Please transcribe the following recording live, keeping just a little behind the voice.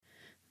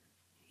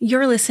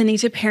You're listening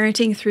to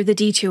Parenting Through the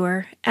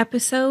Detour,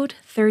 episode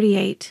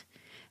 38,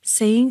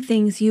 Saying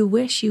Things You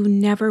Wish You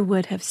Never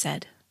Would Have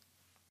Said.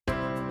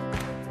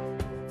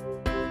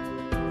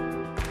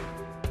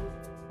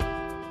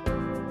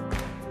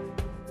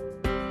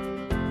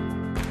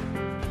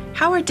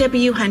 Howard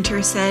W.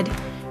 Hunter said,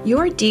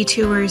 "Your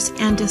detours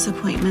and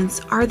disappointments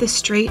are the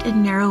straight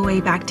and narrow way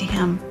back to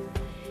Him.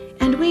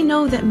 And we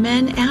know that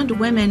men and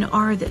women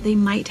are that they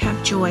might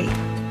have joy.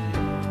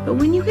 But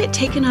when you get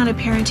taken on a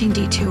parenting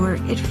detour,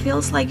 it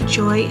feels like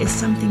joy is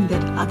something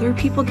that other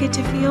people get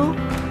to feel,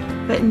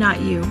 but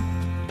not you.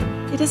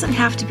 It doesn't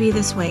have to be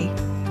this way.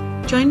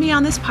 Join me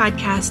on this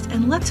podcast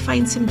and let's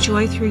find some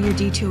joy through your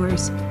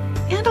detours,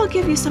 and I'll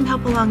give you some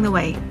help along the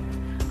way.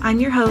 I'm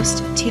your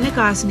host, Tina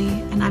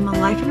Gosney, and I'm a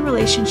life and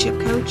relationship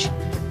coach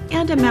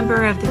and a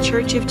member of the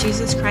Church of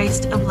Jesus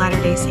Christ of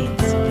Latter-day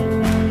Saints.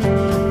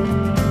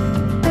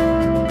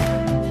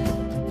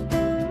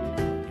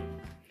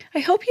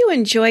 I hope you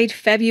enjoyed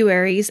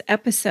February's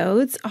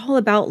episodes all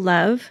about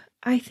love.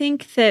 I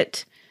think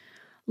that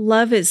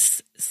love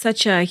is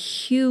such a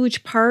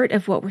huge part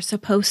of what we're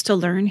supposed to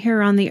learn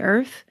here on the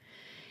earth.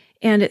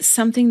 And it's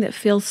something that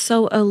feels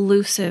so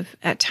elusive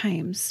at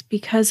times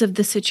because of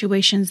the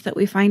situations that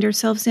we find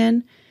ourselves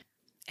in,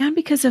 and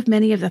because of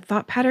many of the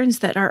thought patterns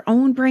that our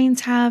own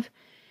brains have,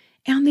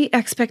 and the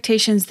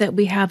expectations that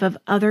we have of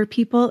other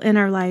people in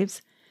our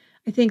lives.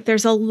 I think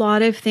there's a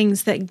lot of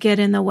things that get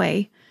in the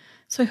way.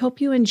 So I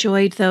hope you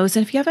enjoyed those.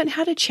 And if you haven't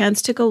had a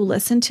chance to go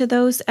listen to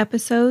those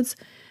episodes,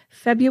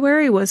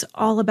 February was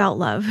all about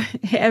love.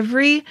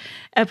 Every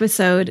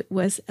episode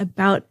was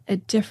about a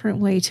different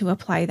way to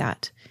apply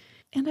that.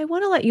 And I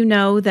want to let you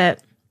know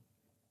that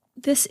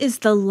this is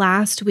the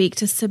last week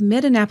to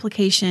submit an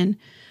application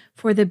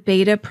for the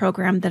beta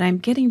program that I'm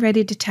getting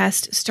ready to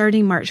test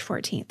starting March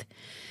 14th.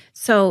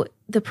 So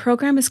the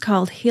program is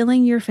called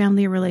Healing Your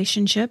Family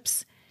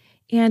Relationships,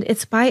 and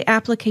it's by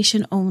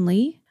application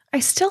only. I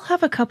still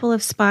have a couple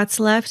of spots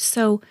left,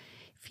 so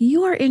if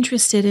you are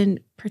interested in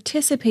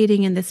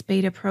participating in this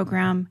beta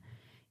program,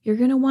 you're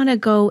going to want to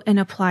go and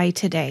apply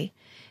today.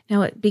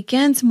 Now, it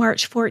begins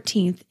March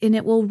 14th, and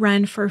it will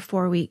run for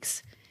 4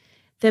 weeks.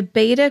 The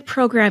beta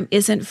program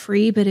isn't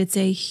free, but it's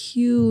a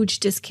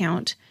huge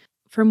discount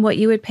from what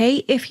you would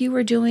pay if you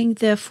were doing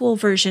the full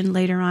version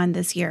later on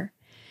this year.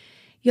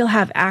 You'll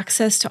have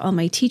access to all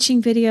my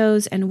teaching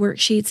videos and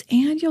worksheets,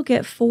 and you'll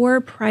get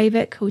 4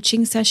 private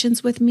coaching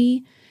sessions with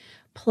me,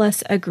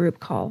 plus a group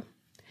call.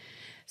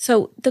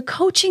 So the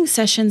coaching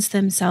sessions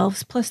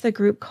themselves, plus the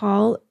group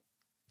call,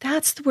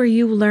 that's where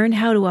you learn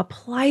how to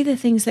apply the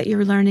things that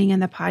you're learning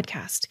in the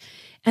podcast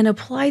and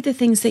apply the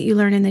things that you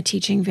learn in the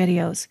teaching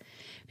videos.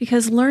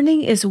 Because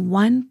learning is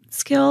one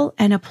skill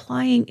and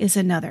applying is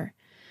another.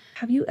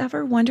 Have you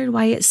ever wondered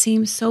why it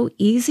seems so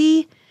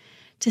easy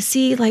to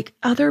see like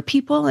other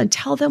people and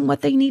tell them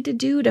what they need to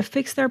do to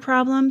fix their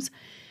problems?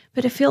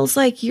 But it feels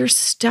like you're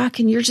stuck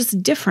and you're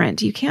just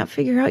different. You can't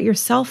figure out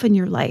yourself in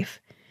your life.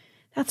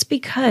 That's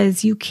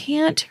because you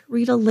can't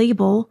read a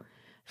label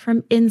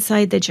from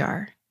inside the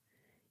jar.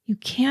 You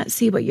can't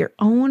see what your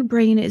own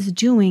brain is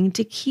doing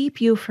to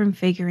keep you from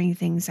figuring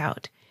things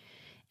out.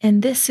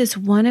 And this is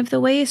one of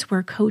the ways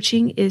where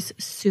coaching is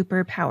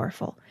super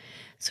powerful.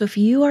 So if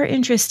you are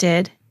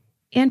interested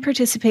in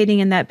participating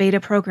in that beta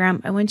program,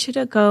 I want you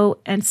to go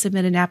and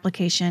submit an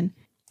application.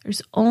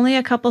 There's only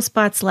a couple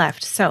spots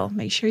left, so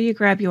make sure you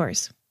grab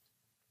yours.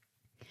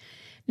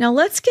 Now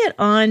let's get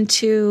on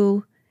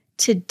to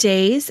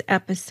today's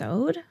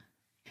episode.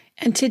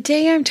 And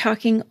today I'm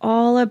talking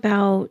all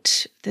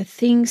about the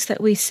things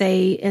that we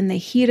say in the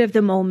heat of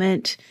the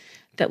moment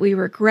that we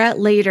regret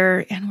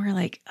later, and we're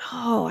like,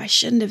 oh, I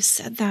shouldn't have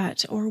said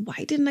that, or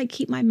why didn't I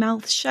keep my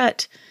mouth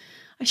shut?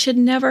 I should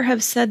never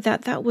have said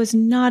that. That was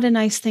not a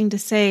nice thing to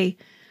say.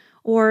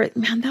 Or,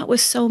 man, that was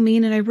so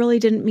mean and I really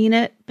didn't mean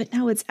it, but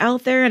now it's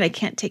out there and I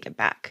can't take it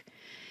back.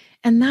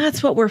 And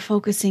that's what we're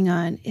focusing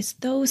on, is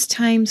those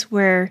times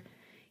where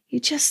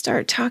you just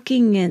start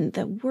talking and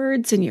the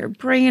words in your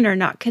brain are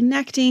not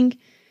connecting,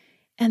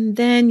 and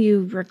then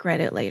you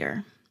regret it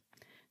later.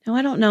 Now,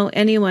 I don't know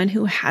anyone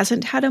who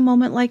hasn't had a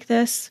moment like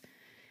this.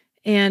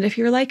 And if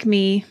you're like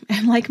me,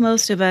 and like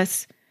most of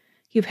us,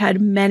 you've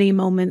had many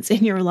moments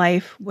in your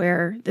life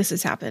where this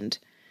has happened.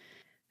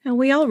 Now,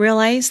 we all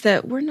realize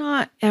that we're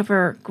not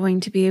ever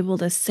going to be able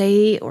to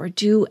say or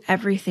do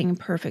everything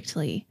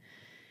perfectly.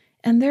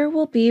 And there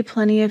will be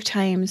plenty of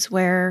times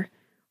where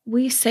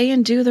we say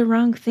and do the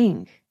wrong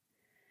thing.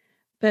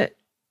 But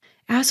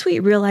as we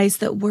realize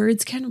that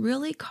words can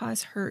really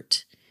cause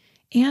hurt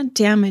and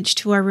damage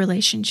to our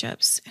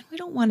relationships, and we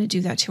don't want to do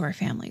that to our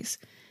families.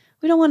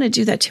 We don't want to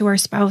do that to our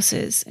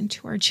spouses and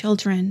to our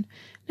children,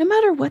 no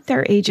matter what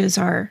their ages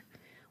are.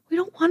 We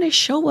don't want to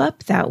show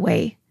up that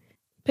way.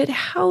 But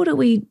how do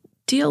we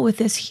deal with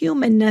this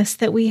humanness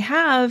that we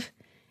have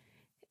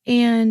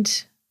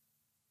and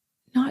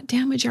not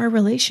damage our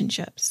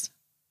relationships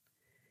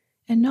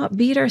and not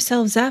beat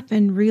ourselves up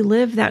and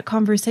relive that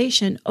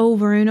conversation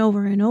over and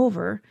over and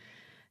over,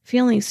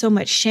 feeling so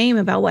much shame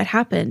about what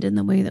happened and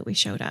the way that we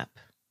showed up?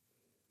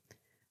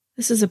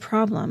 This is a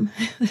problem.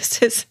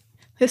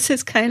 This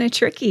is kind of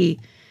tricky,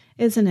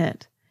 isn't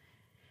it?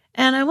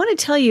 And I want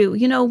to tell you,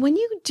 when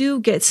you do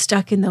get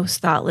stuck in those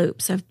thought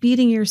loops of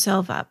beating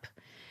yourself up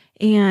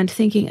and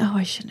thinking, oh,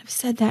 I shouldn't have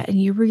said that,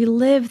 and you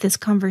relive this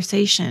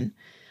conversation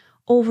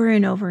over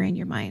and over in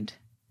your mind,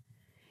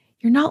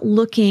 you're not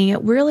looking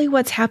at really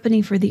what's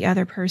happening for the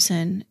other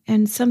person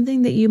and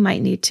something that you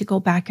might need to go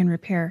back and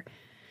repair.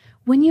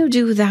 When you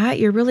do that,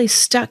 you're really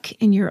stuck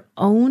in your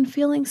own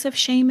feelings of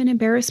shame and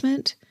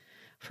embarrassment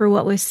for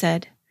what was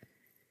said.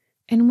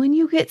 And when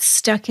you get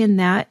stuck in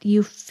that,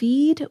 you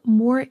feed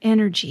more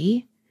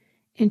energy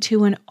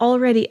into an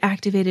already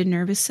activated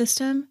nervous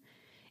system,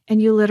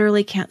 and you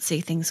literally can't see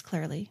things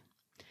clearly.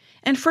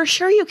 And for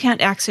sure, you can't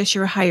access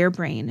your higher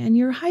brain. And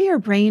your higher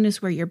brain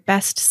is where your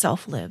best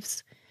self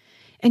lives.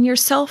 And your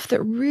self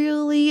that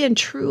really and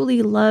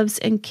truly loves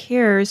and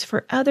cares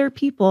for other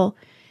people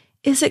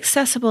is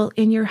accessible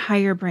in your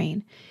higher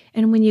brain.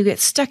 And when you get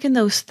stuck in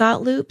those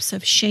thought loops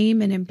of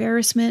shame and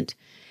embarrassment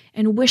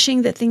and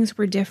wishing that things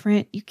were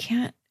different, you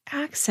can't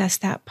access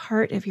that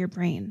part of your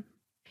brain.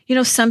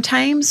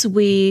 Sometimes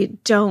we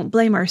don't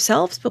blame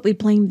ourselves, but we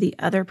blame the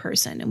other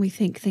person. And we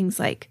think things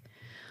like,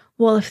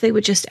 well, if they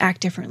would just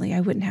act differently,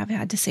 I wouldn't have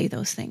had to say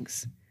those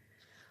things.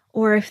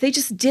 Or if they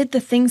just did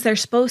the things they're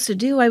supposed to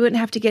do, I wouldn't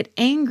have to get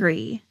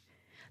angry.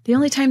 The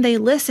only time they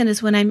listen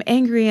is when I'm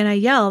angry and I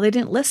yell. They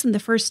didn't listen the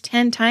first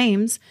 10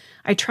 times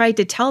I tried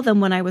to tell them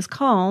when I was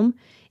calm.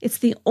 It's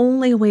the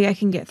only way I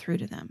can get through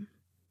to them.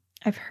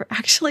 I've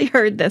actually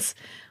heard this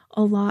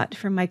a lot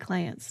from my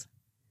clients.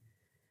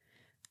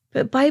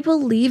 But by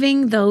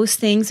believing those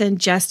things and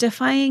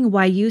justifying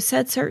why you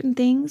said certain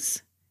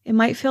things, it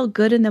might feel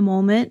good in the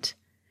moment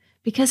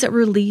because it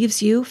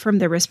relieves you from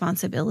the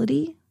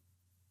responsibility.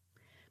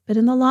 But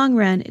in the long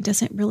run, it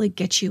doesn't really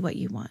get you what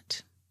you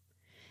want.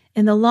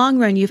 In the long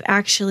run, you've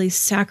actually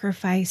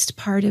sacrificed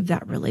part of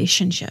that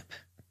relationship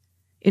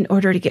in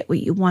order to get what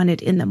you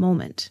wanted in the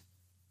moment.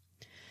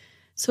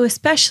 So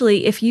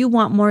especially if you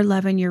want more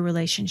love in your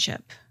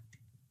relationship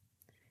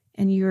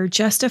and you're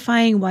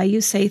justifying why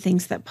you say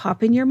things that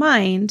pop in your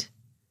mind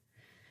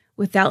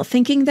without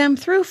thinking them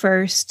through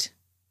first,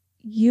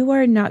 you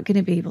are not going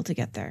to be able to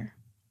get there.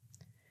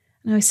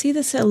 Now, I see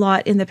this a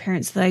lot in the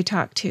parents that I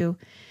talk to,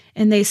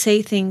 and they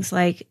say things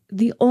like,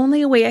 the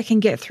only way I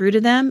can get through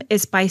to them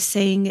is by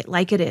saying it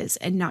like it is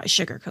and not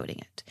sugarcoating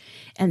it.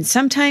 And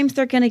sometimes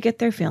they're going to get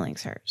their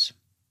feelings hurt.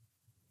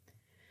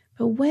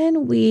 But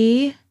when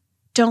we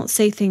don't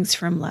say things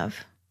from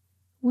love,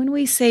 when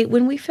we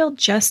feel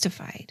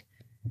justified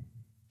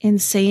in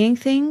saying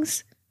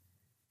things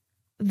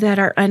that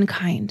are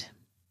unkind,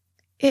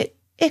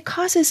 it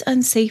causes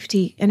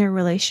unsafety in a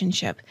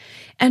relationship.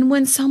 And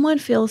when someone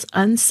feels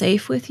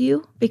unsafe with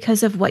you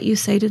because of what you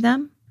say to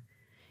them,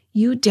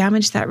 you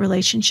damage that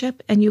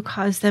relationship and you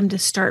cause them to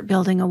start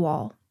building a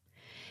wall.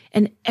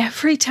 And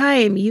every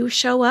time you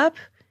show up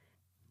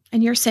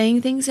and you're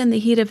saying things in the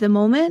heat of the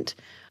moment,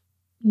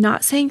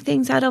 not saying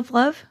things out of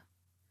love,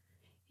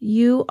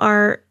 you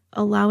are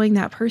allowing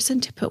that person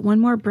to put one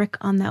more brick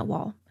on that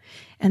wall.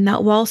 And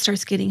that wall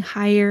starts getting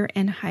higher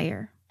and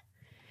higher.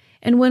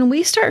 And when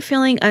we start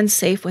feeling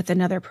unsafe with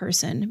another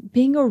person,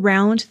 being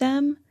around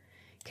them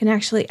can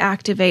actually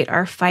activate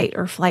our fight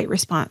or flight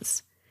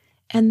response.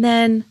 And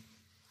then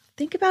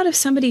think about if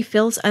somebody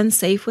feels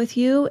unsafe with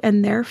you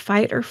and their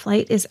fight or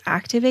flight is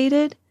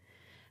activated,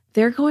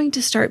 they're going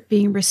to start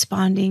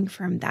responding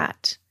from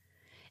that.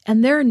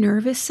 And their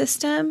nervous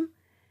system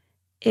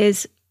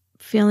is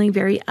feeling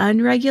very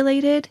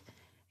unregulated,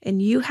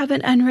 and you have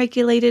an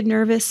unregulated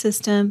nervous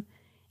system,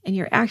 and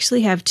you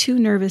actually have two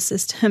nervous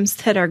systems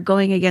that are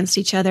going against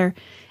each other,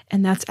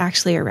 and that's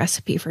actually a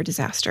recipe for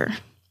disaster.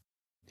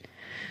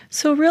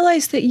 So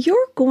realize that you're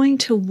going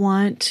to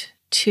want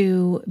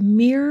to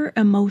mirror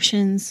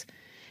emotions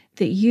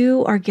that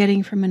you are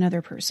getting from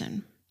another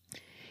person.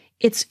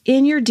 It's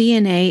in your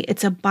DNA.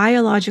 It's a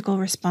biological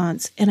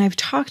response. And I've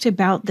talked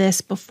about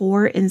this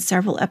before in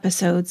several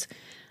episodes.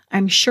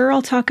 I'm sure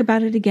I'll talk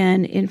about it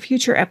again in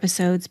future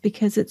episodes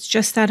because it's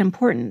just that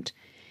important.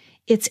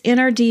 It's in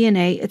our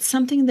DNA. It's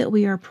something that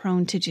we are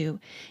prone to do.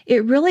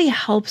 It really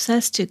helps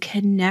us to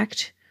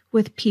connect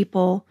with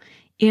people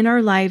in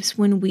our lives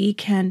when we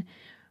can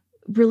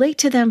relate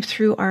to them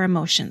through our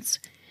emotions.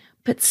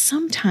 But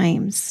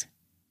sometimes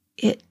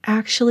it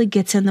actually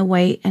gets in the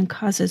way and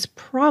causes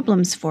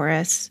problems for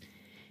us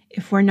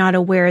if we're not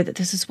aware that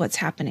this is what's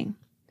happening.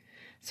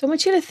 So I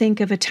want you to think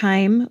of a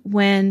time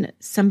when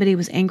somebody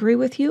was angry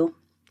with you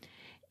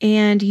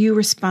and you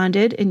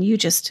responded and you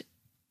just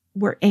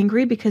were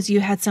angry because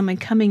you had someone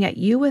coming at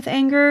you with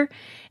anger,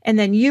 and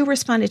then you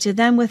responded to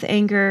them with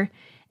anger.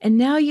 And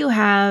now you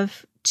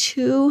have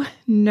two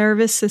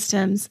nervous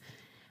systems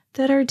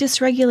that are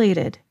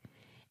dysregulated,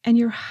 and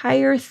your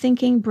higher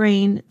thinking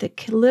brain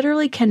that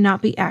literally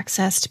cannot be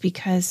accessed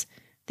because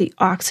the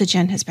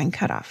oxygen has been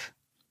cut off.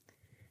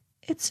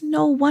 It's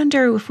no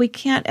wonder if we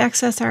can't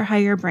access our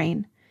higher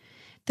brain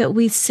that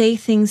we say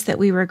things that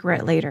we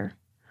regret later.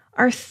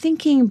 Our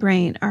thinking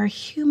brain, our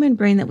human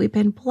brain that we've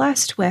been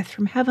blessed with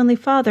from Heavenly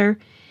Father,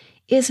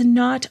 is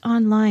not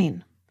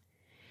online.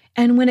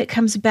 And when it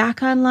comes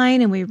back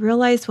online and we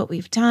realize what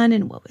we've done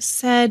and what was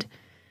said,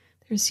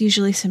 there's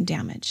usually some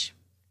damage.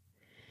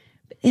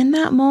 But in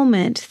that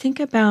moment, think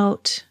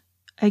about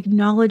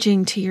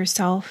acknowledging to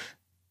yourself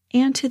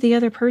and to the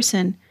other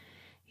person,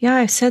 yeah,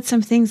 I've said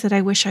some things that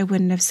I wish I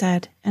wouldn't have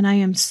said, and I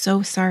am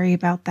so sorry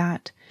about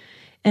that.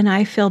 And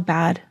I feel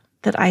bad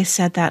that I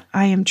said that.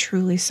 I am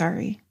truly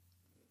sorry.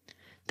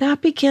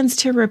 That begins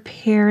to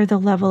repair the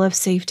level of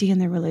safety in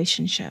the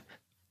relationship.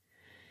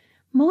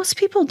 Most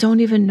people don't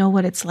even know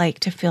what it's like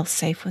to feel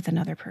safe with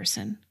another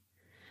person.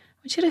 I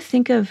want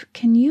you to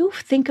can you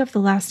think of the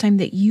last time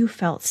that you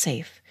felt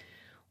safe?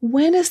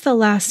 When is the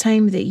last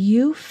time that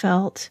you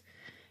felt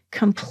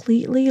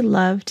completely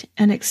loved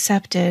and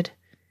accepted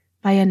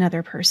by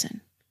another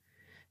person?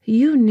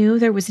 You knew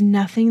there was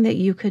nothing that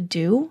you could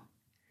do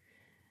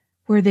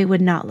where they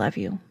would not love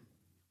you.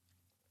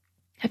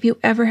 Have you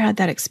ever had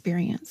that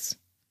experience?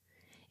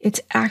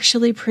 It's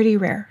actually pretty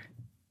rare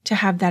to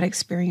have that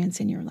experience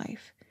in your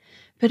life.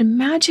 But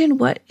imagine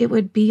what it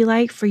would be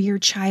like for your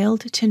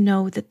child to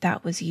know that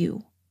that was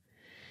you.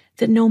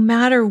 That no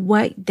matter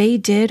what they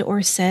did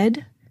or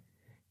said,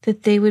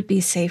 that they would be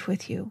safe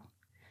with you.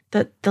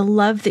 That the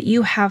love that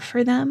you have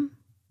for them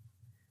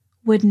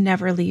would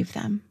never leave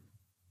them.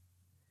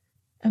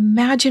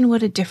 Imagine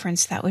what a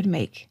difference that would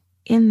make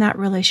in that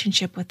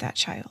relationship with that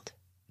child.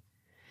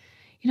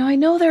 I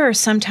know there are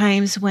some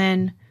times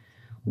when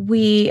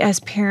we as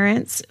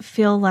parents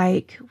feel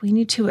like we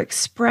need to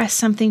express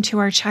something to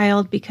our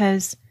child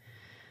because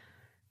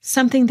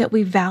something that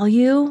we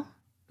value,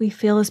 we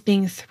feel is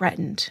being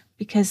threatened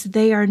because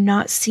they are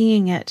not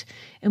seeing it,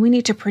 and we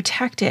need to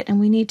protect it, and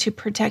we need to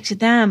protect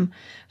them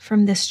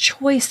from this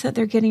choice that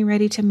they're getting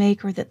ready to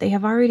make or that they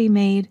have already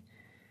made.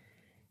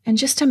 And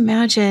just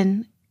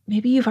imagine,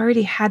 maybe you've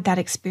already had that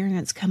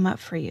experience come up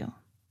for you.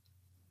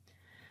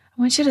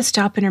 I want you to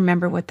stop and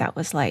remember what that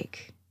was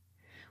like.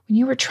 When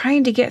you were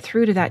trying to get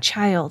through to that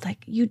child,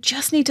 like, you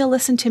just need to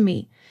listen to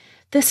me.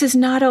 This is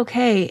not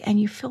okay. And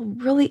you feel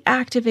really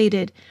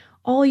activated.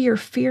 All your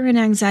fear and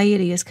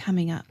anxiety is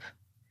coming up.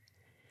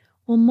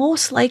 Well,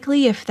 most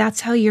likely, if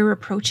that's how you're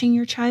approaching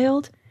your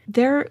child,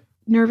 their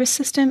nervous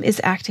system is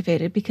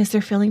activated because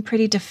they're feeling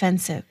pretty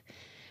defensive,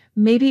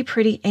 maybe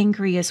pretty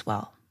angry as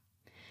well.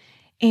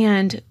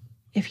 And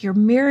if you're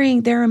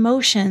mirroring their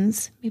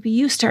emotions, maybe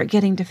you start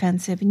getting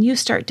defensive and you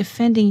start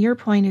defending your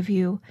point of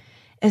view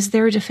as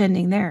they're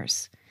defending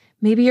theirs.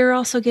 Maybe you're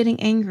also getting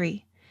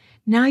angry.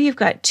 Now you've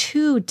got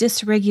two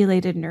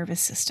dysregulated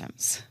nervous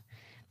systems.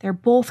 They're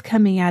both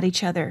coming at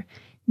each other.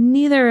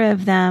 Neither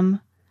of them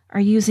are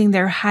using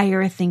their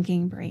higher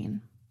thinking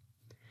brain.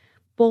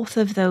 Both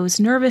of those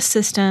nervous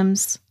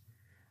systems,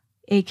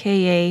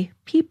 aka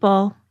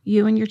people,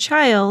 you and your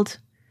child,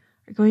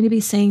 are going to be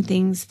saying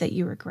things that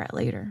you regret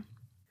later.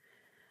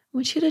 I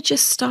want you to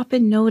just stop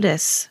and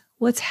notice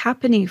what's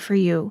happening for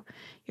you.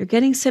 You're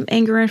getting some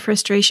anger and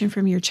frustration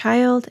from your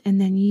child,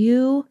 and then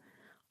you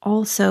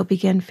also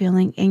begin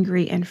feeling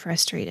angry and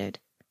frustrated.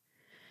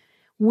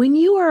 When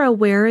you are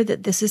aware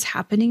that this is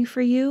happening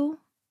for you,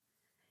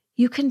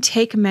 you can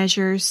take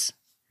measures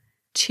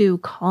to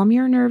calm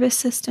your nervous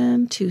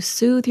system, to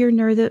soothe your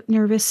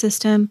nervous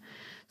system,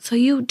 so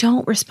you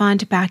don't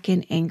respond back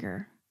in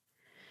anger.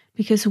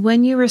 Because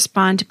when you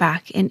respond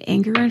back in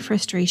anger and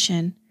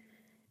frustration,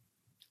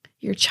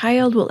 your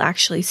child will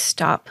actually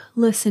stop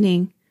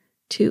listening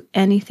to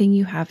anything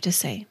you have to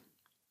say.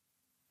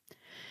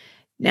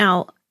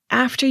 Now,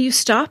 after you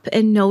stop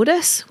and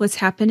notice what's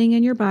happening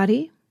in your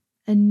body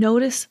and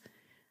notice,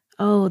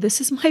 oh,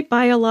 this is my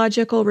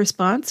biological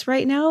response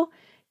right now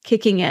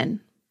kicking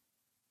in.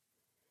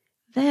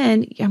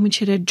 Then I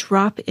want you to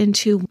drop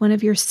into one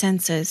of your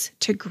senses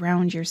to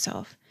ground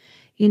yourself.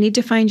 You need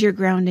to find your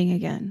grounding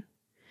again.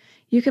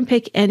 You can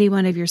pick any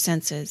one of your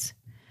senses.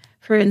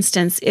 For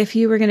instance, if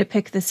you were going to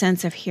pick the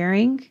sense of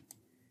hearing,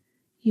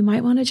 you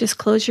might want to just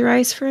close your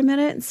eyes for a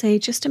minute and say,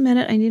 just a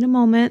minute, I need a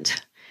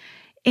moment,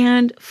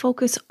 and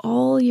focus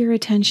all your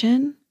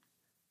attention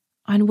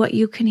on what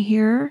you can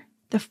hear,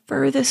 the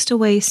furthest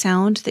away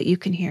sound that you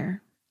can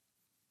hear.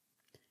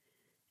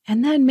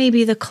 And then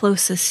maybe the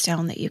closest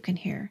sound that you can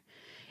hear.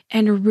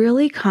 And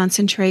really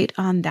concentrate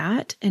on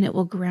that, and it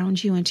will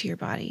ground you into your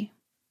body.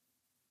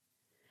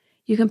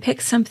 You can pick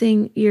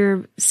something,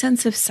 your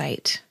sense of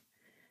sight.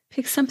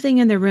 Pick something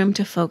in the room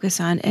to focus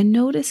on and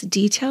notice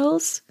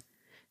details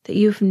that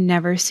you've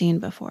never seen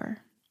before.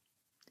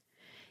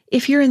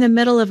 If you're in the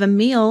middle of a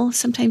meal,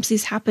 sometimes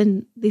these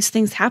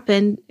things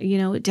happen,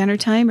 at dinner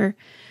time or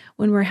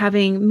when we're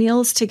having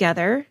meals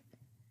together.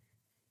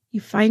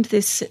 You find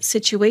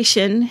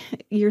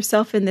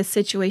yourself in this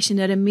situation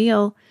at a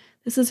meal.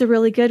 This is a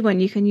really good one.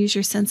 You can use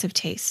your sense of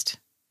taste.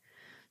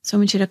 So I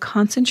want you to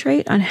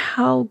concentrate on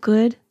how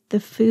good the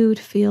food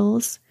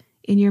feels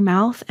in your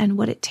mouth and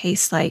what it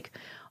tastes like.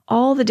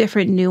 All the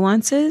different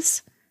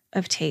nuances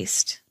of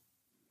taste.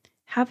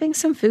 Having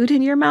some food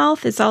in your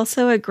mouth is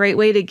also a great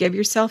way to give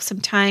yourself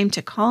some time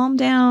to calm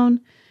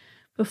down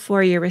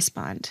before you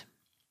respond.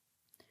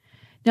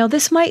 Now,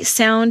 this might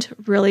sound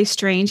really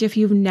strange if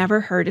you've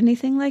never heard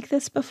anything like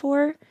this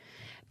before,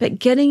 but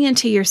getting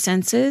into your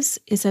senses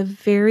is a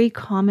very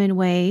common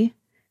way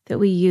that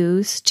we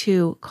use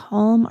to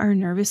calm our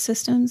nervous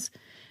systems,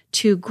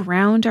 to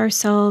ground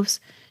ourselves,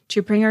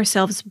 to bring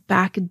ourselves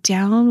back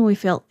down when we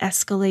feel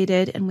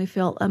escalated and we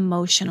feel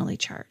emotionally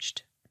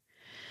charged.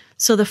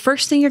 So the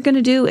first thing you're going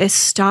to do is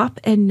stop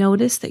and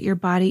notice that your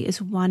body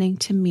is wanting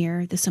to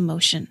mirror this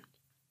emotion.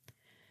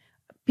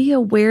 Be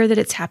aware that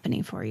it's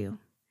happening for you.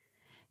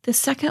 The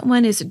second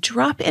one is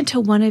drop into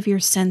one of your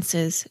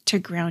senses to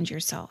ground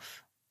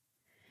yourself.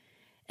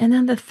 And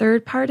then the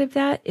third part of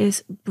that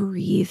is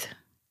breathe.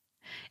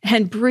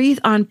 And breathe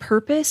on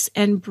purpose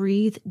and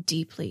breathe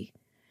deeply.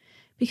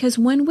 Because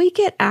when we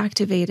get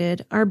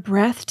activated, our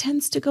breath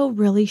tends to go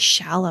really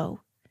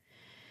shallow.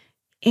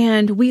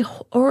 And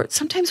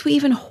sometimes we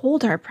even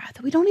hold our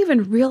breath. We don't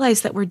even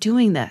realize that we're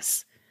doing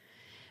this.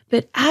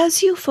 But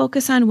as you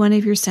focus on one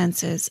of your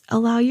senses,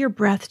 allow your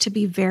breath to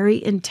be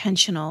very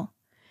intentional,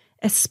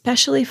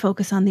 especially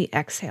focus on the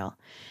exhale.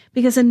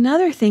 Because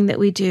another thing that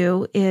we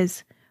do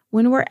is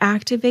when we're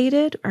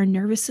activated, our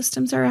nervous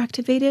systems are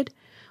activated,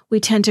 we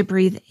tend to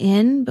breathe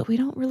in, but we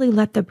don't really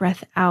let the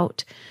breath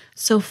out.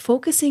 So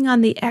focusing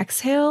on the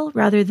exhale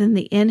rather than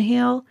the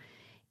inhale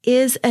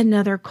is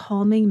another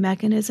calming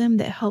mechanism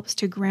that helps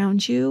to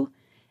ground you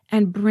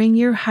and bring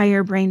your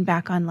higher brain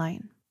back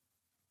online.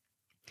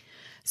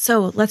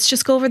 So let's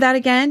just go over that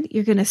again.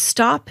 You're going to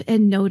stop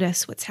and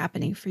notice what's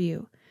happening for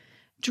you.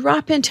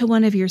 Drop into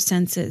one of your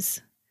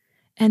senses,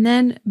 and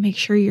then make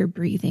sure you're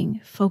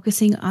breathing,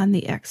 focusing on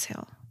the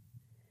exhale.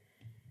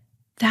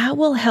 That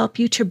will help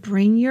you to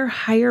bring your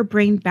higher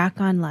brain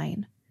back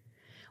online,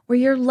 where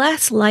you're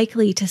less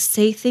likely to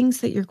say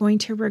things that you're going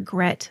to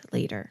regret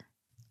later.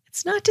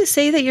 It's not to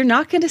say that you're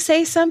not going to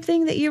say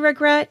something that you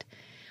regret,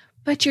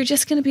 but you're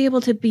just going to be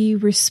able to be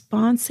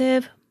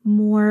responsive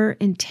more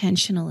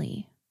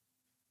intentionally.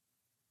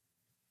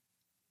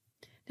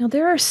 Now,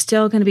 there are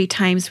still going to be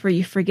times where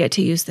you forget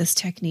to use this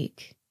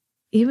technique.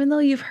 Even though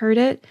you've heard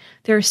it,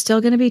 there are still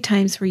going to be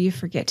times where you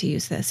forget to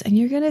use this, and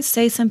you're going to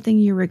say something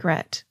you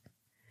regret.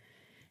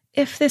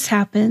 If this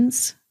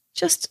happens,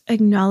 just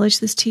acknowledge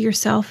this to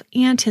yourself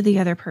and to the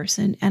other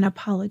person and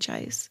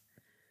apologize.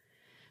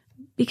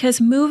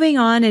 Because moving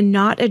on and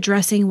not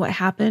addressing what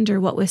happened or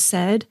what was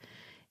said,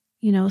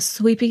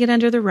 sweeping it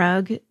under the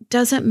rug,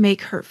 doesn't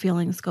make hurt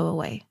feelings go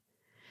away.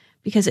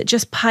 Because it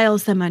just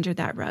piles them under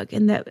that rug.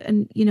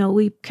 And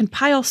we can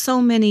pile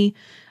so many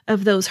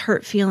of those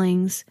hurt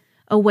feelings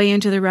away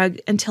into the rug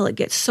until it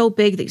gets so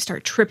big that you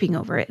start tripping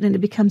over it and it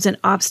becomes an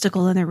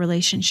obstacle in the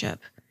relationship.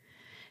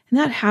 And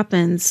that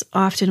happens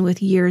often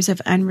with years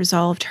of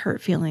unresolved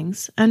hurt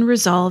feelings,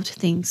 unresolved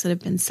things that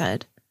have been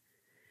said.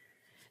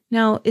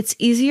 Now, it's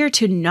easier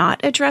to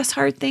not address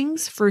hard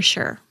things, for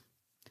sure.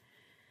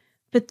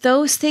 But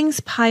those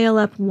things pile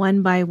up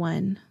one by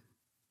one.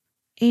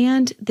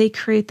 And they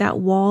create that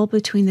wall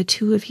between the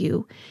two of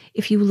you.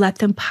 If you let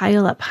them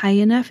pile up high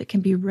enough, it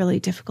can be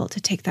really difficult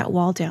to take that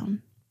wall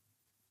down.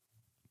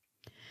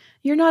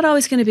 You're not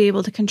always going to be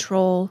able to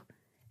control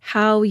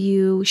how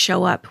you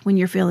show up when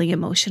you're feeling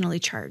emotionally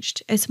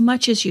charged, as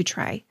much as you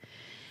try.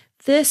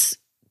 This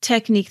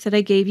technique that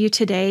I gave you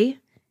today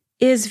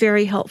is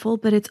very helpful,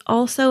 but it's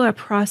also a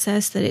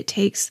process that it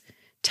takes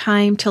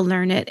time to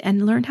learn it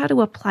and learn how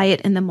to apply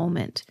it in the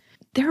moment.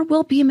 There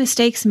will be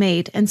mistakes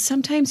made, and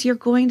sometimes you're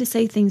going to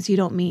say things you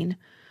don't mean,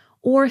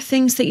 or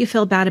things that you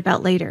feel bad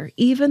about later.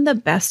 Even the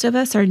best of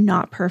us are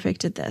not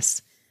perfect at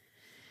this.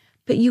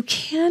 But you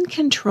can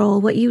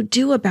control what you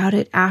do about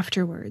it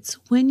afterwards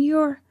when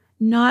you're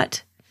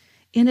not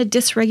in a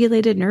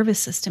dysregulated nervous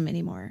system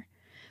anymore.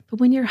 But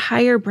when your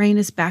higher brain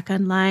is back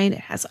online, it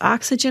has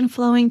oxygen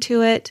flowing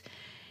to it,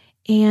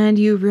 and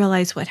you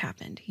realize what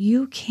happened.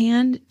 You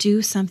can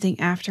do something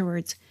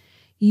afterwards.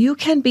 You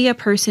can be a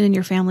person in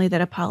your family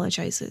that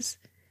apologizes.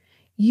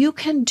 You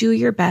can do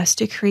your best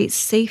to create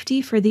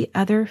safety for the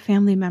other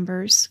family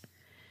members.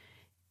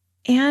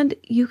 And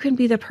you can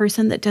be the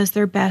person that does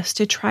their best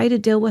to try to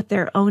deal with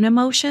their own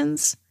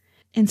emotions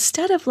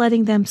instead of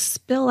letting them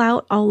spill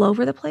out all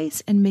over the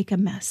place and make a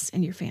mess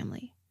in your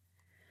family.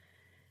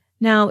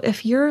 Now,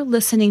 if you're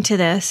listening to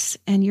this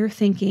and you're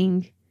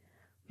thinking,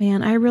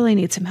 man, I really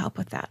need some help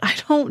with that. I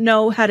don't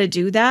know how to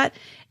do that,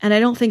 and I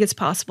don't think it's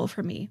possible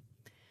for me.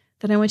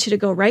 Then I want you to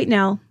go right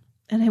now,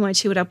 and I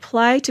want you to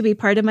apply to be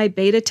part of my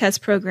beta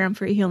test program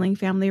for healing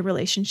family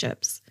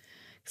relationships.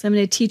 Because I'm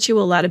going to teach you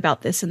a lot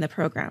about this in the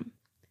program.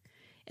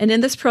 And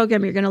in this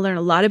program, you're going to learn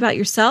a lot about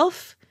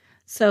yourself.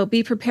 So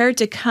be prepared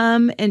to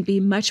come and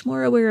be much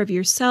more aware of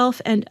yourself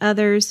and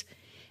others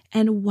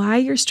and why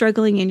you're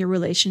struggling in your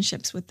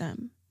relationships with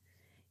them.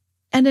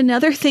 And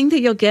another thing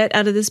that you'll get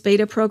out of this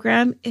beta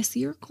program is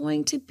you're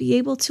going to be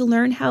able to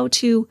learn how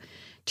to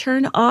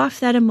turn off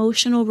that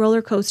emotional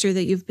roller coaster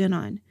that you've been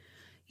on.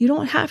 You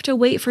don't have to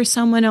wait for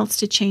someone else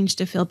to change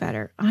to feel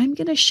better. I'm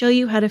going to show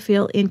you how to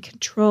feel in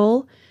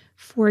control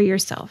for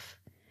yourself.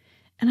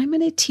 And I'm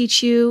going to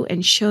teach you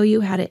and show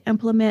you how to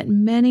implement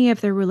many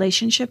of the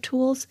relationship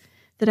tools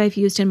that I've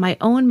used in my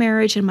own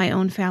marriage and my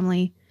own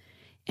family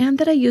and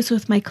that I use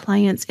with my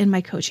clients in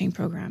my coaching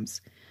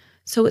programs.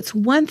 So it's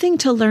one thing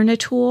to learn a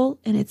tool,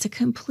 and it's a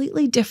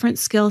completely different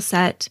skill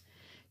set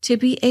to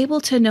be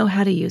able to know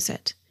how to use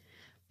it.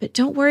 But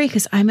don't worry,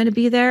 because I'm going to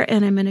be there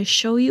and I'm going to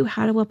show you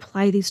how to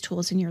apply these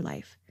tools in your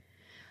life.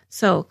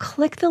 So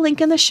click the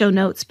link in the show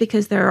notes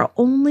because there are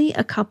only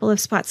a couple of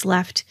spots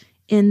left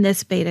in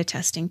this beta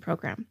testing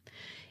program.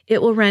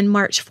 It will run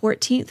March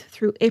 14th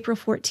through April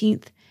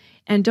 14th.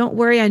 And don't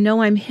worry, I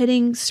know I'm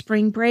hitting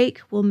spring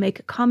break. We'll make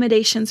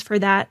accommodations for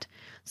that.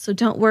 So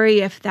don't worry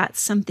if that's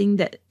something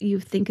that you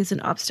think is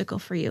an obstacle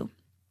for you.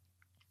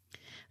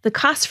 The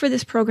cost for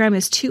this program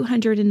is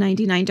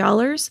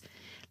 $299.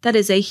 That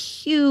is a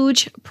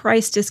huge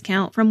price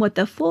discount from what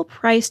the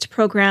full-priced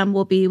program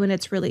will be when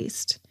it's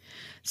released.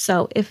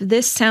 So if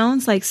this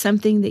sounds like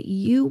something that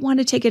you want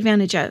to take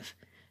advantage of,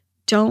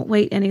 don't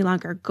wait any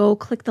longer. Go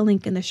click the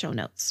link in the show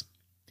notes.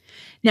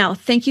 Now,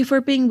 thank you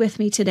for being with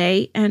me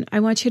today, and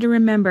I want you to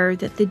remember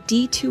that the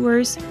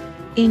detours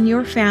in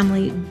your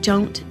family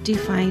don't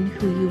define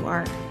who you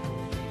are.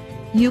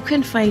 You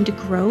can find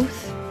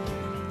growth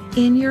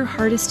in your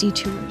hardest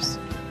detours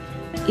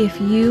if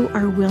you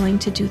are willing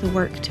to do the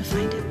work to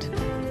find it.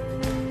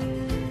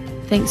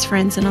 Thanks,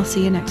 friends, and I'll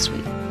see you next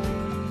week.